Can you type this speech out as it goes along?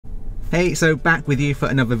Hey, so back with you for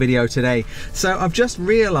another video today. So I've just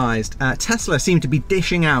realized Tesla seem to be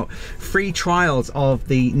dishing out free trials of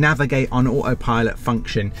the Navigate on Autopilot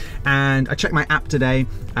function. And I checked my app today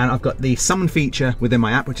and I've got the summon feature within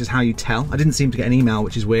my app, which is how you tell. I didn't seem to get an email,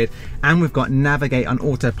 which is weird. And we've got Navigate on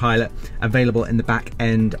Autopilot available in the back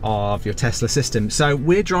end of your Tesla system. So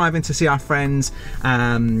we're driving to see our friends,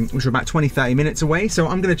 which are about 20-30 minutes away. So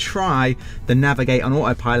I'm gonna try the Navigate on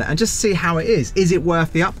Autopilot and just see how it is. Is it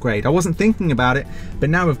worth the upgrade? I wasn't thinking about it, but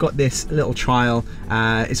now we've got this little trial.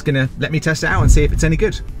 It's gonna let me test it out and see if it's any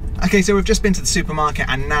good. Okay, so we've just been to the supermarket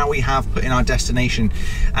and now we have put in our destination.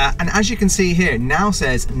 And as you can see here, it now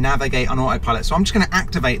says Navigate on Autopilot. So I'm just gonna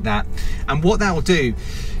activate that. And what that will do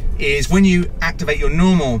is when you activate your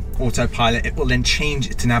normal autopilot, it will then change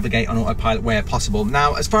it to Navigate on Autopilot where possible.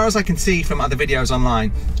 Now, as far as I can see from other videos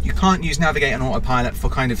online, you can't use Navigate on Autopilot for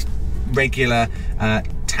kind of regular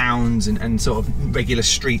towns and sort of regular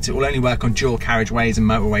streets. It will only work on dual carriageways and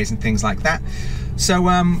motorways and things like that. So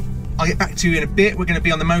I'll get back to you in a bit. We're going to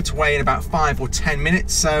be on the motorway in about 5 or 10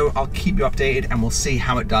 minutes, so I'll keep you updated and we'll see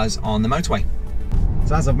how it does on the motorway.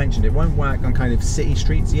 So as I've mentioned, it won't work on kind of city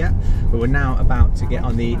streets yet, but we're now about to get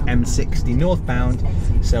on the M60 northbound,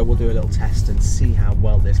 so we'll do a little test and see how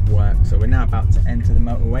well this works. So we're now about to enter the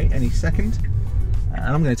motorway any second, and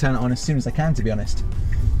I'm going to turn it on as soon as I can, to be honest.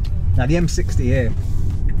 Now the M60 here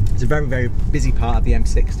is a very, very busy part of the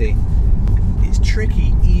M60. It's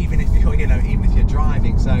tricky even if you're, even if you're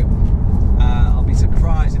driving, so I'll be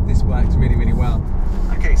surprised if this works really, really well.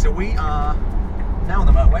 Okay, so we are now on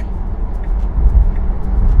the motorway.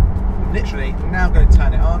 I'm literally now going to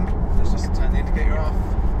turn it on. Let's just turn the indicator off.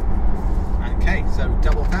 Okay, so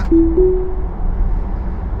double tap. You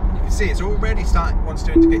can see it's already wants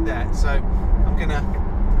to indicate there, so I'm going to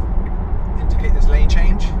indicate this lane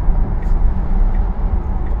change.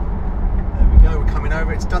 We're coming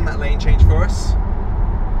over, it's done that lane change for us.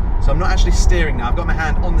 So I'm not actually steering now, I've got my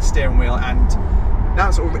hand on the steering wheel and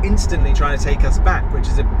that's sort of instantly trying to take us back, which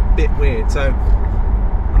is a bit weird. So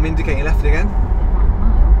I'm indicating left again.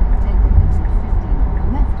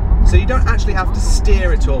 So you don't actually have to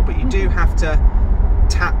steer at all, but you do have to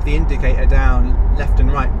tap the indicator down left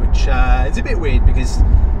and right, which is a bit weird because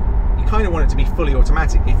you kind of want it to be fully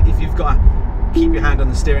automatic. If you've got to keep your hand on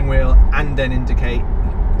the steering wheel and then indicate,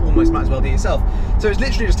 almost might as well do it yourself. So it's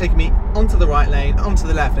literally just taking me onto the right lane, onto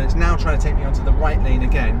the left, and it's now trying to take me onto the right lane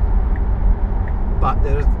again. But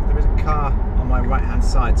there is a car on my right hand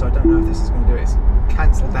side, so I don't know if this is going to do it. It's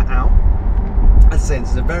cancelled that out. As I say, this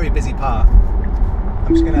is a very busy part. I'm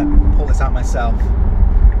just going to pull this out myself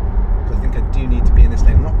because I think I do need to be in this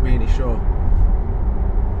lane. I'm not really sure.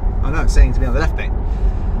 Oh no, it's saying to be on the left lane.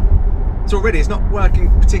 So already it's not working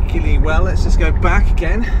particularly well. Let's just go back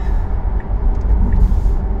again.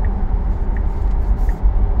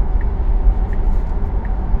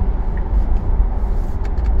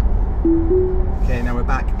 Okay, now we're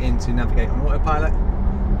back into Navigate on Autopilot.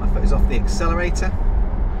 My foot is off the accelerator.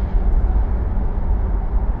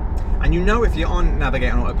 And you know if you're on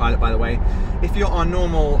Navigate on Autopilot, by the way, if you're on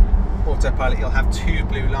normal autopilot, you'll have 2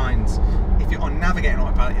 blue lines. If you're on Navigate on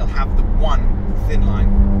Autopilot, you'll have the 1 thin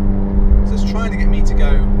line. So it's trying to get me to go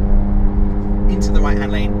into the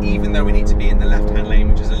right-hand lane, even though we need to be in the left-hand lane,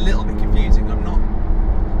 which is a little bit confusing. I'm not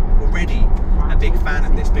already a big fan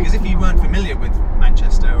of this, because if you weren't familiar with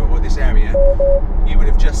Manchester or this area, you would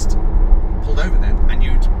have just pulled over then, and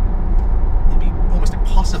it'd be almost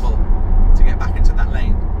impossible to get back into that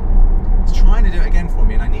lane. It's trying to do it again for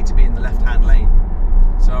me, and I need to be in the left-hand lane,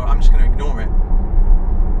 so I'm just going to ignore it.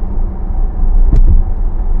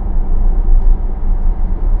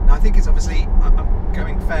 Now I think it's obviously, I'm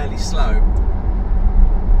going fairly slow,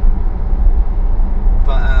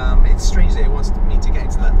 but it's strange that it wants me to get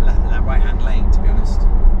into that right-hand lane, to be honest.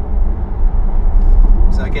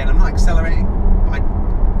 So again, I'm not accelerating, but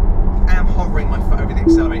I am hovering my foot over the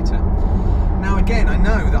accelerator. Now again, I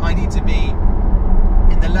know that I need to be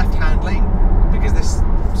in the left-hand lane because this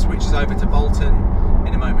switches over to Bolton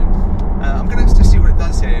in a moment. I'm going to just see what it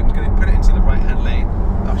does here. I'm going to put it into the right-hand lane.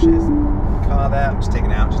 Oh shit, there's a car there. I'm just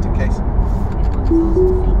taking it out just in case.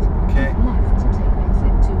 Okay.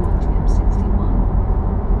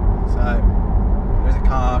 So there's a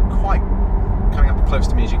car quite coming up close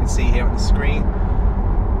to me, as you can see here on the screen.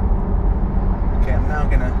 Okay, I'm now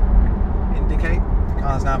going to indicate. The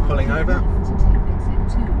car's now pulling over.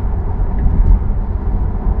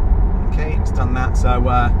 Okay, it's done that, so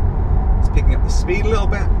it's picking up the speed a little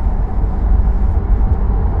bit.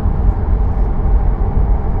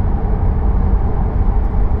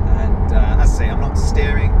 And as I say, I'm not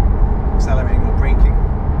steering, accelerating or braking.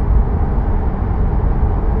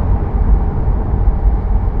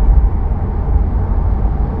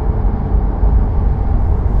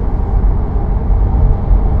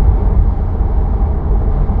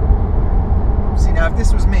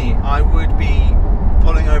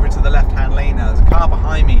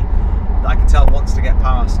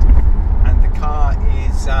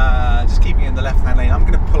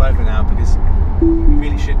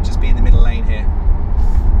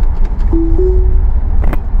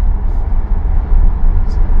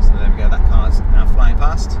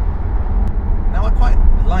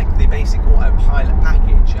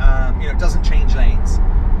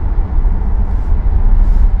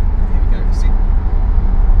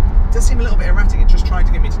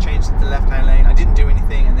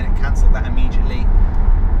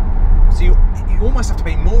 almost have to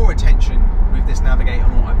pay more attention with this Navigate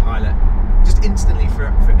on autopilot, just instantly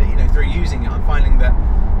for you know, through using it. I'm finding that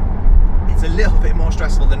it's a little bit more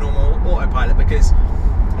stressful than normal autopilot, because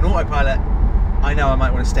on autopilot I know I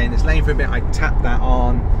might want to stay in this lane for a bit. I tap that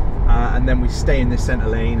on and then we stay in this centre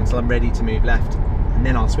lane until I'm ready to move left, and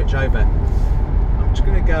then I'll switch over. I'm just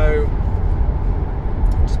going to go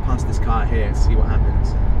just past this car here and see what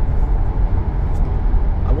happens.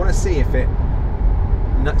 I want to see if it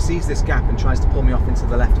sees this gap and tries to pull me off into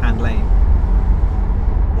the left hand lane,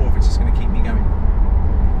 or if it's just going to keep me going.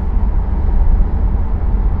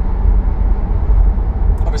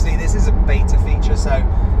 Obviously this is a beta feature, so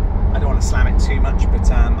I don't want to slam it too much,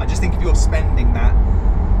 but I just think if you're spending that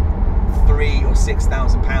 £3,000 or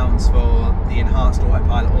 £6,000 for the enhanced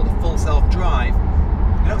autopilot or the full self-drive,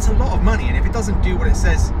 you know, it's a lot of money, and if it doesn't do what it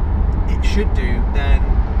says it should do, then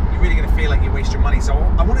you're really going to feel like you waste your money. So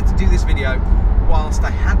I wanted to do this video whilst I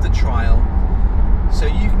had the trial, so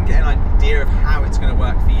you can get an idea of how it's going to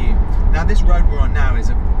work for you. Now this road we're on now is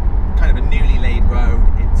a kind of a newly laid road.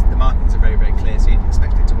 The markings are very, very clear, so you'd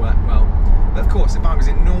expect it to work well. But of course, if I was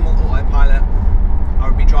in normal autopilot, I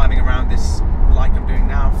would be driving around this like I'm doing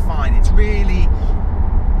now, fine. It's really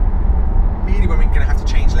when we're going to have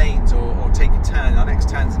to change lanes or take a turn. Our next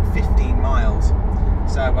turn's in 15 miles.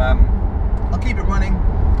 So I'll keep it running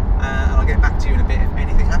and I'll get back to you in a bit if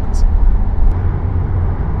anything happens.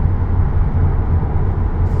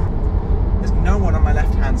 There's no one on my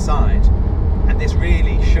left-hand side, and this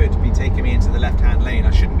really should be taking me into the left-hand lane.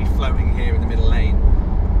 I shouldn't be floating here in the middle lane.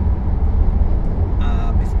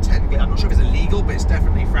 It's technically, I'm not sure if it's illegal, but it's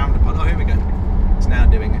definitely frowned upon. Oh, here we go. It's now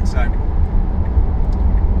doing it. So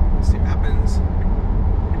let's see what happens.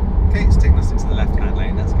 Okay, it's taking us into the left-hand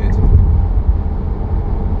lane. That's good.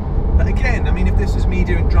 But again, I mean, if this was me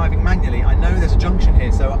driving manually, I know there's a junction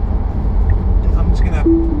here, so I'm just going to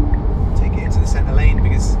take it into the centre lane,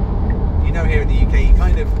 because you know, here in the UK,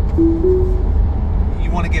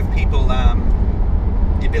 you want to give people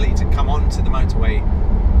the ability to come onto the motorway,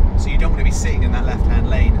 so you don't want to be sitting in that left-hand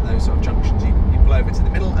lane at those sort of junctions. You pull over to the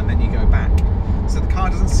middle and then you go back. So the car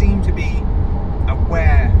doesn't seem to be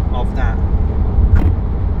aware of that.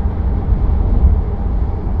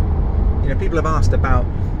 You know, people have asked about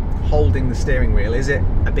holding the steering wheel. Is it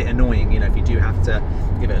a bit annoying, you know, if you do have to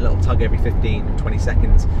give it a little tug every 15 or 20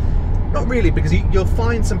 seconds? Not really, because you'll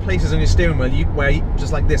find some places on your steering wheel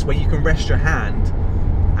just like this, where you can rest your hand,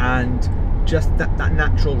 and just that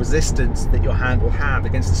natural resistance that your hand will have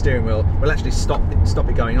against the steering wheel will actually stop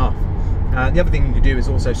it going off. The other thing you can do is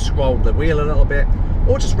also scroll the wheel a little bit,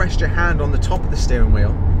 or just rest your hand on the top of the steering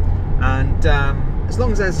wheel, and as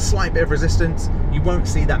long as there's a slight bit of resistance, you won't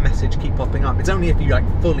see that message keep popping up. It's only if you like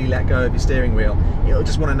fully let go of your steering wheel, you'll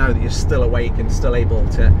just want to know that you're still awake and still able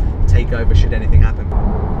to take over should anything happen.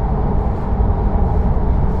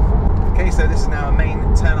 Okay, so this is now a main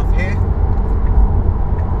turn off here.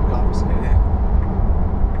 God, what's here?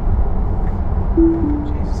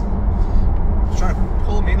 Jesus. It's trying to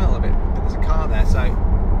pull me in a little bit, but there's a car there, so I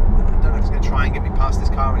don't know if it's going to try and get me past this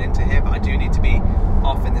car and into here, but I do need to be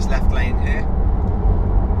off in this left lane here.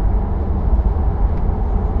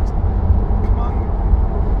 Come on.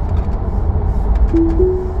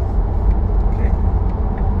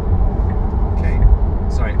 Okay.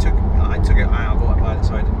 Sorry, I took it out of autopilot,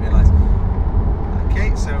 so I didn't realise.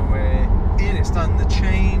 Okay, so we're in, it's done the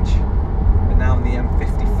change. We're now on the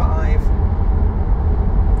M55.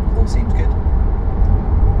 All seems good.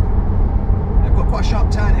 I've got quite a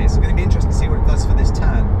sharp turn here, so it's going to be interesting to see what it does for this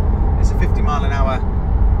turn. It's a 50 mile an hour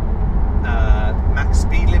max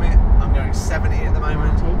speed limit. I'm going 70 at the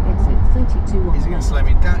moment. Take exit 32 on. Is it going to slow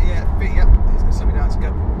me down? Yeah, yep, it's going to slow me down. It's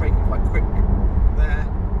braking quite quick there.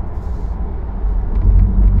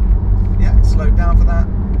 Yeah, it's slowed down for that.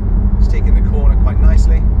 It's taking the corner quite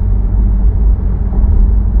nicely.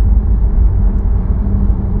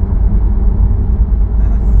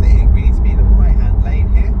 And I think we need to be in the right-hand lane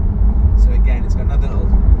here. So again, it's got another little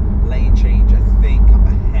lane change, I think, up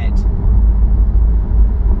ahead.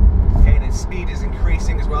 Okay, and then speed is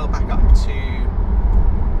increasing as well, back up to,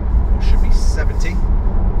 or should be 70.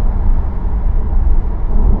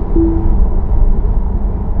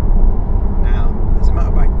 Now, there's a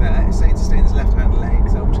motorbike there. It's saying to stay in this left-hand lane,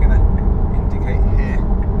 so I'm just going to indicate here.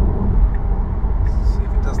 See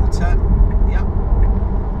if it does the turn. Yep.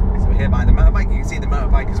 So we're here behind the motorbike. You can see the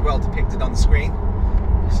motorbike as well depicted on the screen.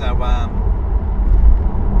 So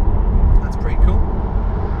that's pretty cool.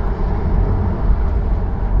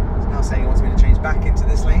 It's now saying it wants me to change back into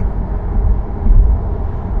this lane.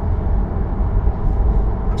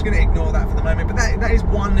 I'm just going to ignore that for the moment, but that is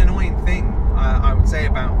one annoying thing I would say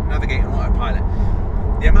about Navigate on autopilot.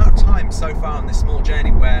 the amount of time so far on this small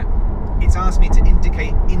journey where it's asked me to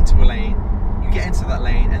indicate into a lane, you get into that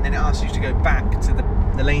lane, and then it asks you to go back to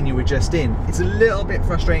the lane you were just in. It's a little bit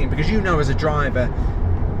frustrating because you know as a driver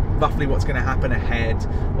roughly what's going to happen ahead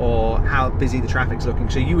or how busy the traffic's looking,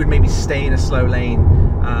 so you would maybe stay in a slow lane,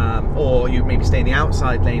 or you would maybe stay in the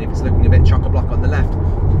outside lane if it's looking a bit chock-a-block on the left.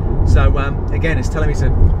 So again, it's telling me to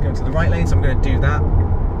go into the right lane, so I'm going to do that.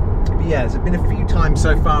 But yeah, there's been a few times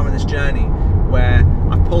so far on this journey where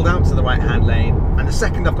I've pulled out to the right hand lane, and the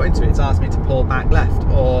second I've got into it, it's asked me to pull back left,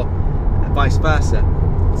 or vice versa.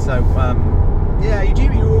 So yeah,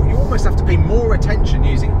 you almost have to pay more attention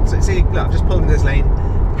using, so see, look, I've just pulled into this lane,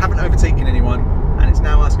 haven't overtaken anyone, and it's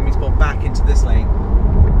now asking me to pull back into this lane.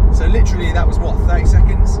 So literally that was what, 30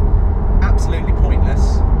 seconds? Absolutely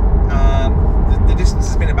pointless. The distance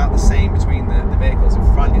has been about the same between the vehicles in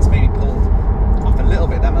front. It's maybe pulled off a little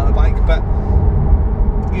bit, that motorbike, but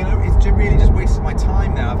you know, it's really just wasted my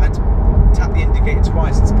time now. I've had to tap the indicator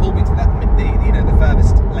twice. It's pulled me to that, you know, the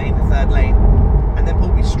furthest lane, the third lane, and then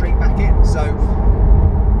pulled me straight back in. So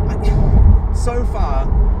far,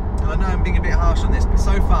 I know I'm being a bit harsh on this, but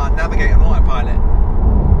so far, Navigate on Autopilot,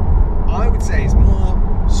 I would say is more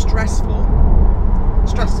stressful.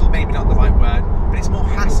 Stressful maybe not the right word, but it's more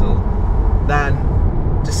hassle than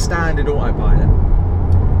just standard autopilot.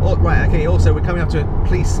 Oh, right, okay, also we're coming up to a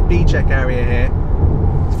police speed check area here.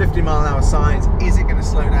 It's 50-mile-an-hour signs. Is it going to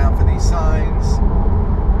slow down for these signs?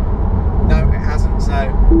 No, it hasn't, so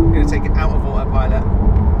I'm going to take it out of autopilot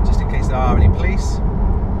just in case there are any police.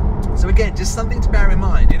 So again, just something to bear in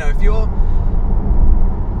mind, you know, if you're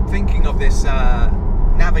thinking of this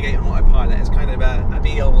Navigate on Autopilot as kind of a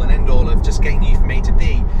be-all and end-all of just getting you from A to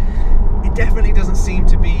B, it definitely doesn't seem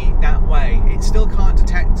to be that way. It still can't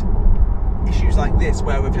detect issues like this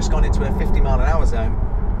where we've just gone into a 50-mile-an-hour zone.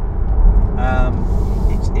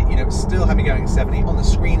 You know, it's still having going at 70. On the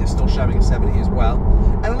screen it's still showing at 70 as well.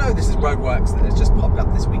 And I know this is roadworks that has just popped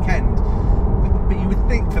up this weekend, but you would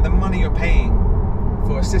think for the money you're paying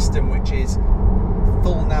for a system which is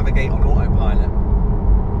full Navigate on Autopilot,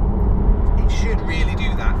 it should really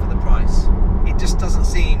do that for the price. It just doesn't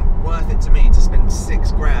seem worth it to me to spend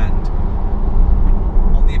 £6 grand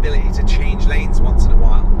on the ability to change lanes once in a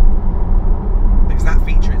while, because that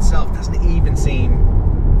feature itself doesn't even seem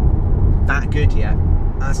that good yet.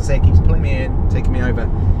 As I say, it keeps pulling me in, taking me over.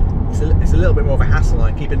 It's a little bit more of a hassle.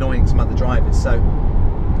 I keep annoying some other drivers, so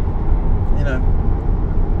you know,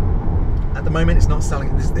 at the moment it's not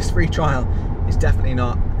selling. This free trial is definitely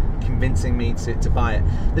not convincing me to buy it.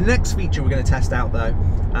 The next feature we're going to test out though,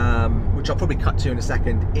 which I'll probably cut to in a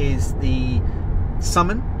second, is the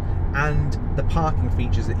summon and the parking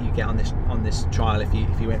features that you get on this trial if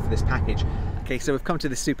you went for this package. Okay, so we've come to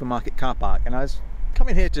the supermarket car park, and I was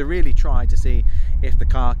coming here to really try to see if the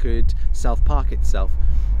car could self-park itself,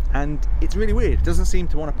 and it's really weird. It doesn't seem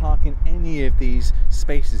to want to park in any of these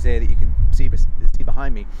spaces here that you can see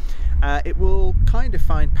behind me. It will kind of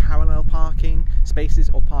find parallel parking spaces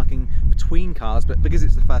or parking between cars, but because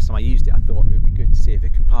it's the first time I used it, I thought it would be good to see if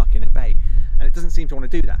it can park in a bay, and it doesn't seem to want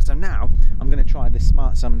to do that. So now I'm going to try this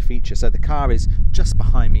smart summon feature. So the car is just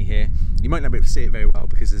behind me here. You might not be able to see it very well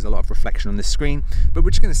because there's a lot of reflection on this screen, but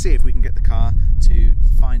we're just going to see if we can get the car to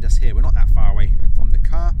find us here. We're not that far away from the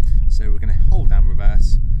car, so we're going to hold down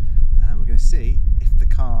reverse and we're going to see if the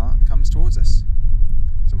car comes towards us.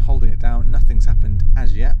 So I'm holding it down, nothing's happened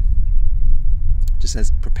as yet. Just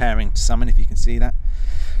says preparing to summon, if you can see that.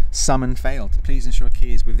 Summon failed. Please ensure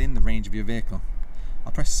key is within the range of your vehicle.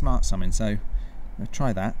 I'll press smart summon, so I'm going to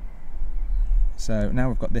try that. So now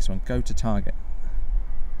we've got this one, go to target.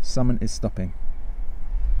 Summon is stopping.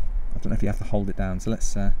 I don't know if you have to hold it down, so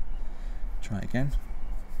let's try again.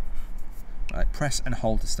 Right, press and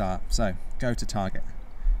hold to start. So go to target.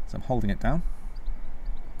 So I'm holding it down.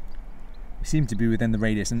 We seem to be within the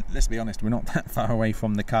radius, and let's be honest, we're not that far away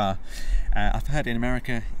from the car. I've heard in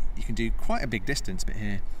America you can do quite a big distance, but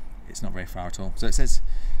here it's not very far at all. So it says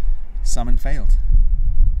summon failed.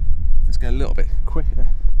 Let's go a little bit quicker,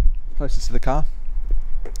 closer to the car.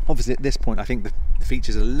 Obviously at this point I think the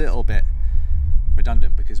feature's a little bit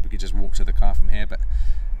redundant because we could just walk to the car from here, but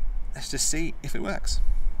let's just see if it works.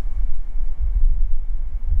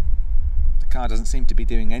 The car doesn't seem to be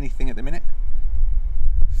doing anything at the minute.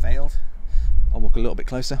 Failed. I'll walk a little bit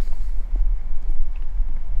closer.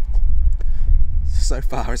 So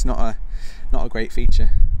far it's not a great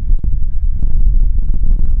feature.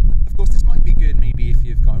 Of course this might be good maybe if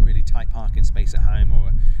you've got a really tight parking space at home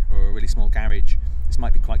or a really small garage. This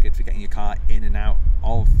might be quite good for getting your car in and out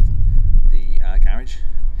of the garage.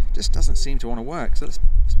 Just doesn't seem to want to work, so let's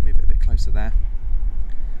move it a bit closer there.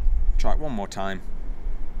 Try it one more time.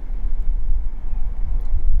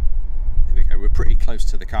 pretty close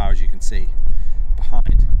to the car, as you can see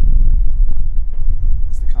behind.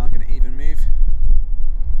 Is the car going to even move?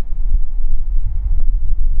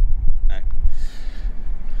 No.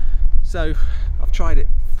 So I've tried it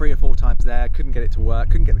 3 or 4 times there, couldn't get it to work,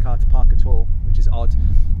 couldn't get the car to park at all, which is odd.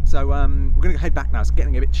 So we're going to head back now. It's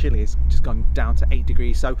getting a bit chilly, it's just gone down to 8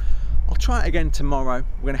 degrees. So I'll try it again tomorrow.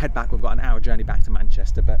 We're going to head back. We've got an hour journey back to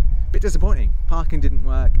Manchester, but a bit disappointing. Parking didn't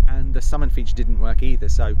work and the summon feature didn't work either,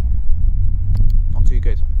 so not too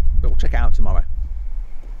good, but we'll check it out tomorrow.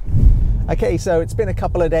 Okay, so it's been a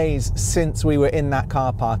couple of days since we were in that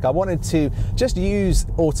car park. I wanted to just use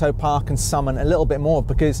auto park and summon a little bit more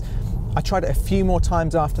because I tried it a few more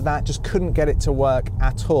times after that, just couldn't get it to work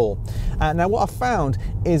at all. Now what I've found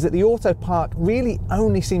is that the auto park really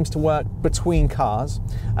only seems to work between cars.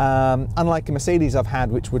 Unlike a Mercedes I've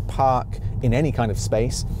had, which would park in any kind of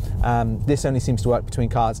space, this only seems to work between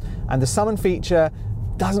cars. And the summon feature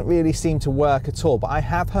doesn't really seem to work at all. But I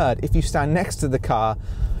have heard if you stand next to the car,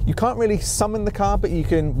 you can't really summon the car, but you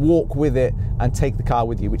can walk with it and take the car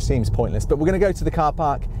with you, which seems pointless. But we're going to go to the car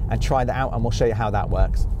park and try that out, and we'll show you how that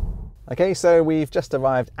works. Okay, so we've just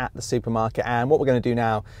arrived at the supermarket, and what we're going to do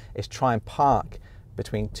now is try and park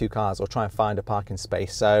between 2 cars, or try and find a parking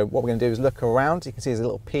space. So what we're going to do is look around. You can see there's a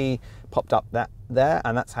little P popped up there,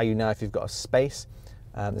 and that's how you know if you've got a space.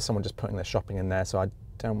 There's someone just putting their shopping in there, so I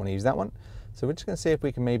don't want to use that one. So we're just going to see if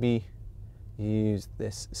we can maybe use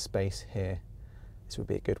this space here. This would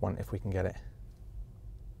be a good one if we can get it.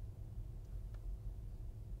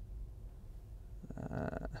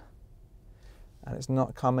 And it's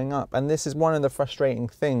not coming up. And this is one of the frustrating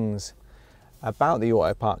things about the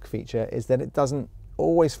auto park feature, is that it doesn't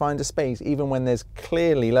always find a space, even when there's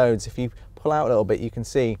clearly loads. If you pull out a little bit, you can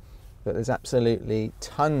see that there's absolutely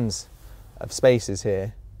tons of spaces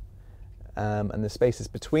here, and the spaces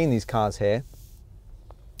between these cars here,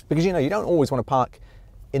 because you know you don't always want to park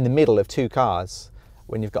in the middle of 2 cars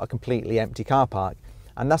when you've got a completely empty car park.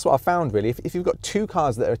 And that's what I found really. If you've got 2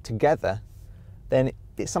 cars that are together, then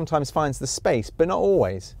it sometimes finds the space, but not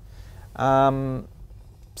always.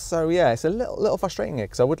 So yeah, it's a little frustrating here,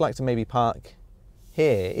 because I would like to maybe park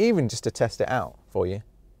here, even just to test it out for you.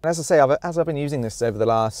 And as I say, as I've been using this over the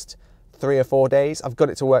last 3 or 4 days, I've got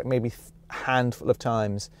it to work maybe a handful of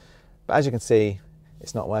times, but as you can see,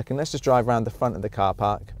 it's not working. Let's just drive around the front of the car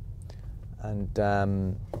park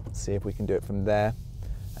and see if we can do it from there,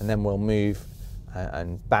 and then we'll move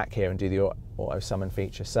and back here and do the auto summon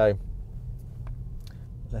feature. So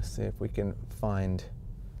let's see if we can find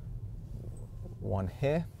one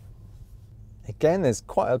here. Again, there's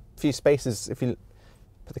quite a few spaces if you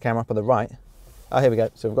put the camera up on the right. Oh, here we go.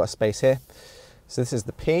 So we've got a space here. So this is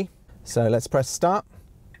the P. So let's press start.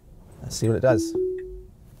 Let's see what it does.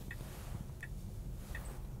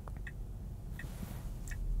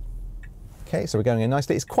 Okay, so we're going in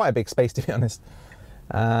nicely. It's quite a big space, to be honest.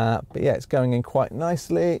 But yeah, it's going in quite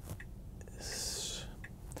nicely. It's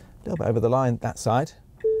a little bit over the line that side,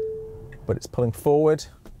 but it's pulling forward,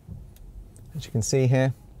 as you can see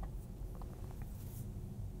here.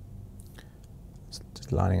 It's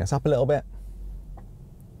just lining us up a little bit.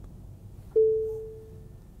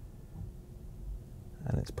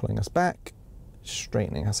 And it's pulling us back,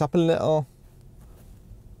 straightening us up a little.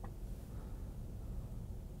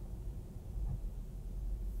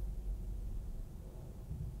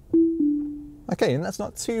 Okay, and that's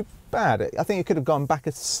not too bad. I think it could have gone back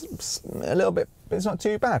a little bit, but it's not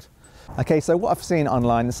too bad. Okay, so what I've seen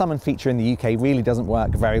online, the summon feature in the UK really doesn't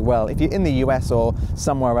work very well. If you're in the US or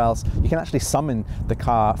somewhere else, you can actually summon the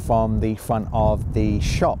car from the front of the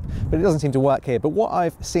shop, but it doesn't seem to work here. But what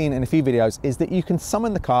I've seen in a few videos is that you can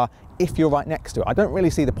summon the car if you're right next to it. I don't really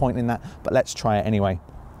see the point in that, but let's try it anyway.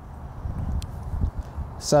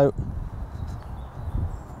 So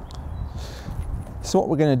what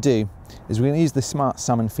we're going to do is we're going to use the smart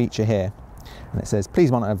summon feature here, and it says please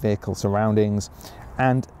monitor vehicle surroundings,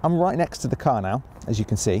 and I'm right next to the car now, as you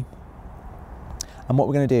can see. And what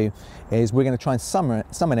we're going to do is we're going to try and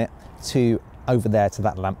summon it to over there to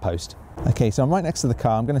that lamppost. Okay, so I'm right next to the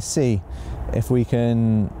car. I'm going to see if we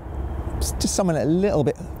can just summon it a little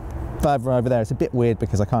bit further over there. It's a bit weird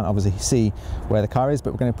because I can't obviously see where the car is,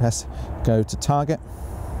 but we're going to press go to target.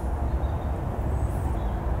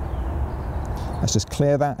 Let's just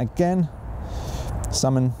clear that again.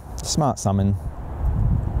 Summon, smart summon.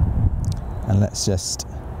 And let's just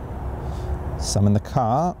summon the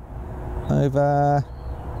car over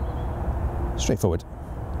straight forward.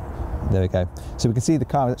 There we go. So we can see the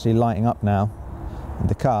car is actually lighting up now, and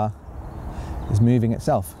the car is moving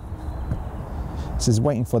itself. This is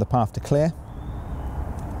waiting for the path to clear.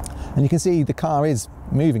 And you can see the car is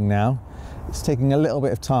moving now. It's taking a little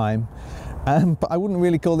bit of time. but I wouldn't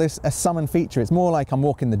really call this a summon feature. It's more like I'm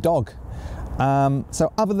walking the dog.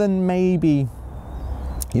 So other than maybe,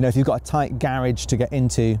 you know, if you've got a tight garage to get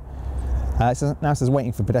into, now it says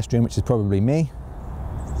waiting for pedestrian, which is probably me.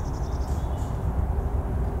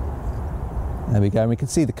 There we go, and we can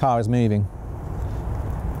see the car is moving.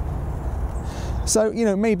 So, you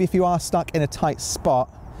know, maybe if you are stuck in a tight spot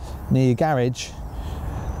near your garage,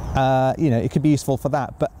 you know, it could be useful for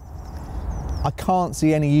that, but I can't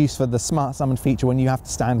see any use for the smart summon feature when you have to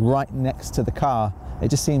stand right next to the car. It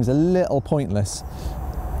just seems a little pointless.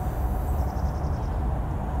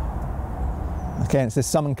 Okay, and it says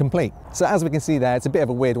summon complete. So as we can see there, it's a bit of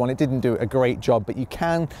a weird one. It didn't do a great job, but you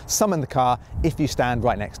can summon the car if you stand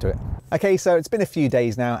right next to it. Okay, so it's been a few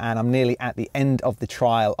days now and I'm nearly at the end of the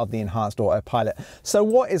trial of the Enhanced Autopilot. So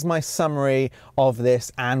what is my summary of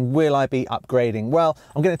this and will I be upgrading? Well,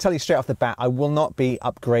 I'm going to tell you straight off the bat, I will not be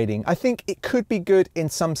upgrading. I think it could be good in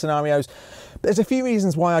some scenarios, but there's a few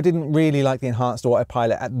reasons why I didn't really like the Enhanced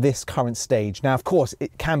Autopilot at this current stage. Now, of course,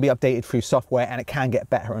 it can be updated through software and it can get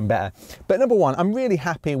better and better. But number one, I'm really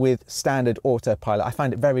happy with standard autopilot. I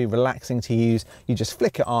find it very relaxing to use. You just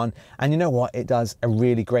flick it on and you know what? It does a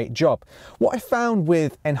really great job. What I found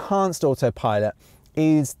with Enhanced Autopilot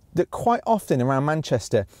is that quite often around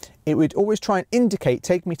Manchester, it would always try and indicate,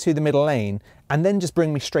 take me to the middle lane, and then just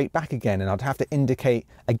bring me straight back again. And I'd have to indicate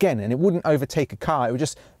again, and it wouldn't overtake a car. It would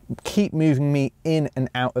just keep moving me in and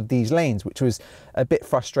out of these lanes, which was a bit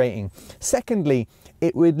frustrating. Secondly,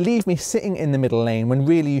 it would leave me sitting in the middle lane when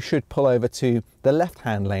really you should pull over to the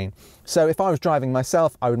left-hand lane. So if I was driving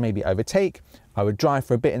myself, I would maybe overtake, I would drive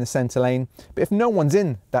for a bit in the centre lane, but if no one's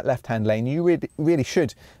in that left-hand lane, you really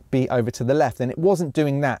should be over to the left, and it wasn't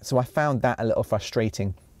doing that, so I found that a little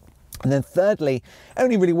frustrating. And then thirdly, it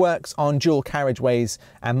only really works on dual carriageways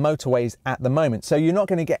and motorways at the moment, so you're not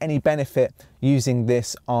going to get any benefit using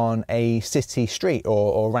this on a city street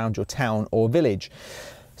or around your town or village.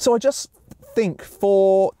 So I just think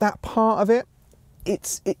for that part of it,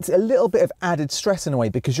 it's a little bit of added stress in a way,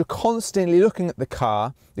 because you're constantly looking at the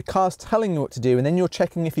car's telling you what to do, and then you're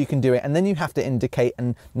checking if you can do it, and then you have to indicate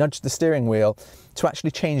and nudge the steering wheel to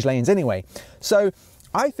actually change lanes anyway. So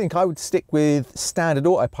I think I would stick with standard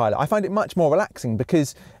autopilot. I find it much more relaxing,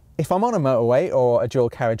 because if I'm on a motorway or a dual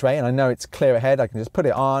carriageway and I know it's clear ahead, I can just put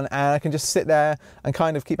it on and I can just sit there and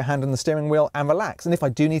kind of keep a hand on the steering wheel and relax. And if I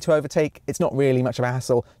do need to overtake, it's not really much of a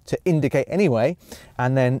hassle to indicate anyway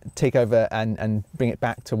and then take over and bring it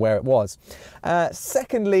back to where it was.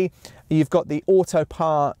 Secondly, you've got the auto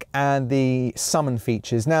park and the summon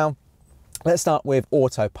features. Now, let's start with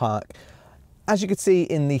auto park. As you could see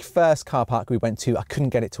in the first car park we went to, I couldn't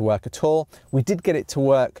get it to work at all. We did get it to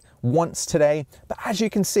work once today, but as you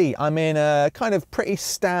can see, I'm in a kind of pretty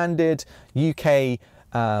standard UK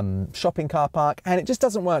shopping car park, and it just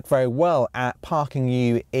doesn't work very well at parking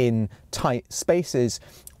you in tight spaces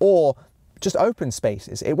or just open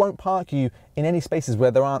spaces. It won't park you in any spaces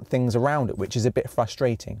where there aren't things around it, which is a bit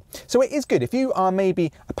frustrating. So it is good if you are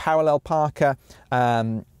maybe a parallel parker,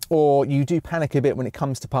 or you do panic a bit when it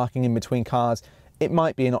comes to parking in between cars, it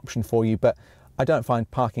might be an option for you, but I don't find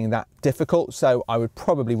parking that difficult, so I would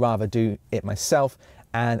probably rather do it myself,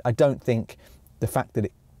 and I don't think the fact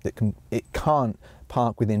that it can't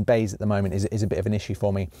park within bays at the moment is a bit of an issue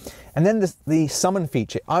for me. And then the summon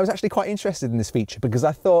feature, I was actually quite interested in this feature because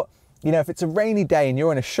I thought, you know, if it's a rainy day and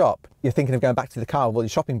you're in a shop, you're thinking of going back to the car with all your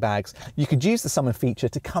shopping bags, you could use the summon feature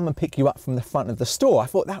to come and pick you up from the front of the store. I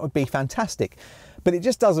thought that would be fantastic, but it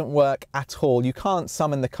just doesn't work at all. You can't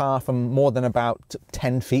summon the car from more than about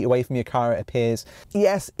 10 feet away from your car, it appears.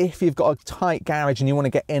 Yes, if you've got a tight garage and you want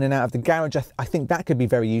to get in and out of the garage, I think that could be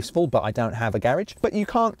very useful, but I don't have a garage. But you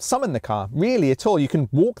can't summon the car really at all. You can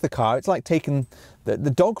walk the car. It's like taking the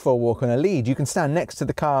dog for a walk on a lead. You can stand next to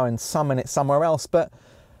the car and summon it somewhere else, but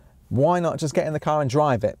why not just get in the car and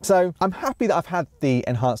drive it? So I'm happy that I've had the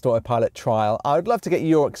Enhanced Autopilot trial. I would love to get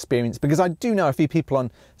your experience, because I do know a few people on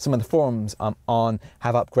some of the forums I'm on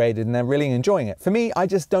have upgraded and they're really enjoying it. For me, I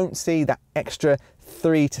just don't see that extra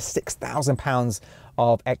 £3,000 to £6,000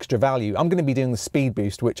 of extra value. I'm going to be doing the speed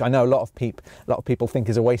boost, which I know a lot of people think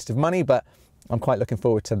is a waste of money, but I'm quite looking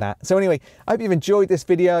forward to that. So anyway, I hope you've enjoyed this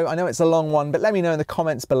video. I know it's a long one, but let me know in the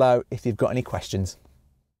comments below if you've got any questions.